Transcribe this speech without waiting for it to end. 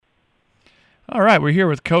All right, we're here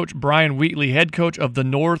with Coach Brian Wheatley, head coach of the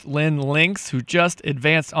North Linn Lynx, who just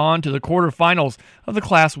advanced on to the quarterfinals of the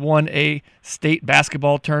Class 1A state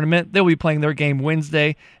basketball tournament. They'll be playing their game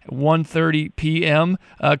Wednesday at 1:30 p.m.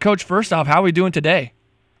 Coach, first off, how are we doing today?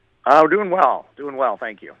 We're doing well.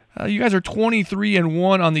 Thank you. You guys are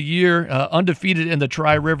 23-1 on the year, undefeated in the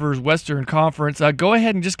Tri-Rivers Western Conference. Go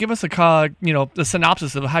ahead and just give us a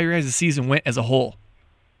synopsis of how your guys' season went as a whole.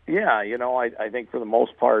 Yeah, I think for the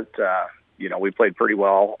most part, we played pretty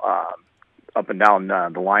well up and down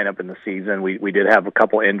the lineup in the season. We did have a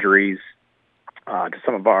couple injuries to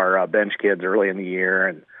some of our bench kids early in the year,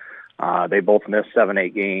 and they both missed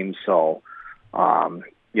 7-8 games. So,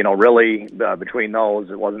 really between those,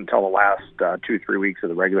 it wasn't until the last 2-3 weeks of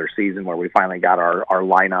the regular season where we finally got our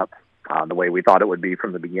lineup the way we thought it would be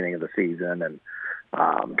from the beginning of the season, and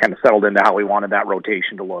kind of settled into how we wanted that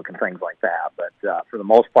rotation to look and things like that. But for the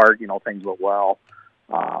most part, things went well.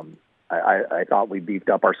 I thought we beefed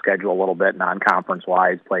up our schedule a little bit non-conference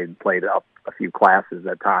wise, played up a few classes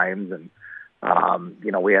at times, and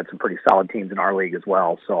we had some pretty solid teams in our league as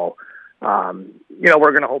well. So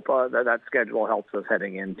we're going to hope that schedule helps us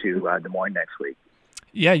heading into Des Moines next week.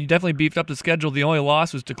 Yeah, you definitely beefed up the schedule. The only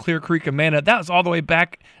loss was to Clear Creek Amana. That was all the way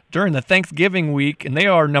back during the Thanksgiving week, and they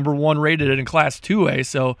are number 1 rated in Class 2A.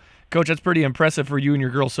 So, Coach, that's pretty impressive for you and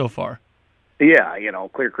your girls so far. Yeah,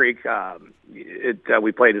 Clear Creek,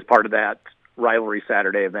 we played as part of that rivalry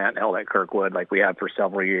Saturday event held at Kirkwood like we have for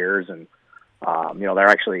several years, and they're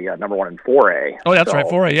actually number 1 in 4A. Oh, that's right,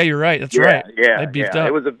 4A. Yeah, you're right. That's right. Yeah, they beefed up.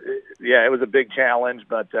 It was a big challenge,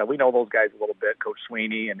 but we know those guys a little bit, Coach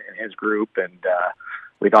Sweeney and his group, and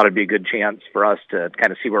we thought it'd be a good chance for us to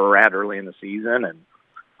kind of see where we're at early in the season.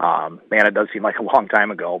 And man, it does seem like a long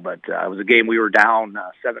time ago, but it was a game we were down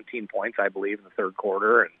 17 points, I believe, in the third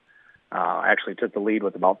quarter, and actually took the lead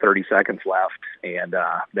with about 30 seconds left, and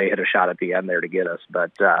they hit a shot at the end there to get us.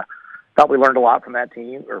 But thought we learned a lot from that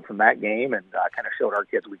team or from that game, and kind of showed our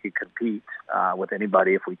kids we could compete with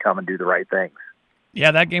anybody if we come and do the right things.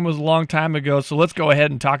 Yeah, that game was a long time ago, so let's go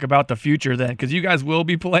ahead and talk about the future then, because you guys will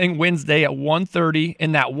be playing Wednesday at 1:30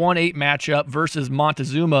 in that 1-8 matchup versus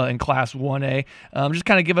Montezuma in Class 1A. Just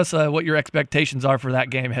kind of give us what your expectations are for that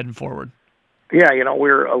game heading forward. Yeah,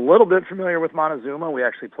 we're a little bit familiar with Montezuma. We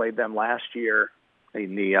actually played them last year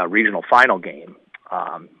in the regional final game.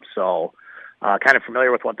 So kind of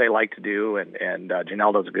familiar with what they like to do, and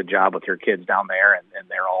Janelle does a good job with her kids down there, and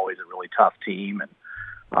they're always a really tough team.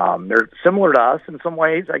 And they're similar to us in some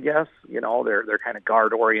ways, I guess. They're kind of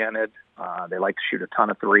guard-oriented. They like to shoot a ton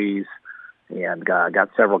of threes, and got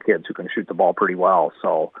several kids who can shoot the ball pretty well.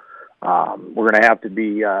 So we're going to have to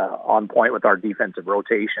be on point with our defensive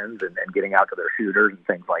rotations and getting out to their shooters and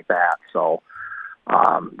things like that. So,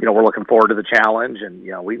 we're looking forward to the challenge, and,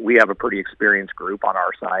 we have a pretty experienced group on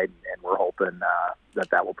our side, and we're hoping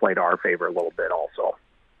that will play to our favor a little bit also.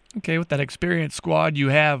 Okay, with that experienced squad you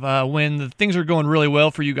have, when the things are going really well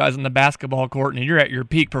for you guys on the basketball court and you're at your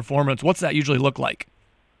peak performance, what's that usually look like?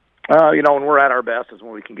 When we're at our best is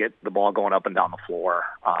when we can get the ball going up and down the floor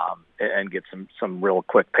and get some real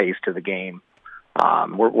quick pace to the game.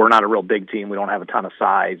 We're not a real big team. We don't have a ton of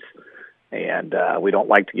size, and we don't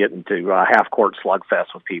like to get into half-court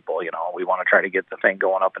slugfest with people. We want to try to get the thing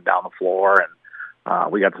going up and down the floor,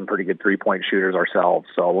 and we got some pretty good three-point shooters ourselves.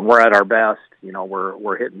 So when we're at our best,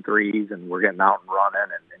 we're hitting threes and we're getting out and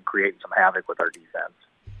running and creating some havoc with our defense.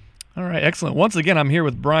 All right, excellent. Once again, I'm here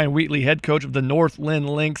with Brian Wheatley, head coach of the North Linn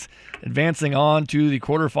Lynx, advancing on to the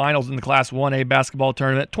quarterfinals in the Class 1A basketball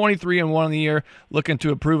tournament. 23-1 in the year, looking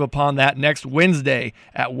to improve upon that next Wednesday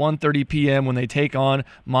at 1:30 p.m. when they take on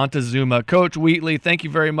Montezuma. Coach Wheatley, thank you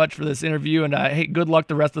very much for this interview, and hey, good luck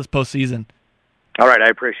the rest of this postseason. All right, I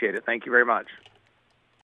appreciate it. Thank you very much.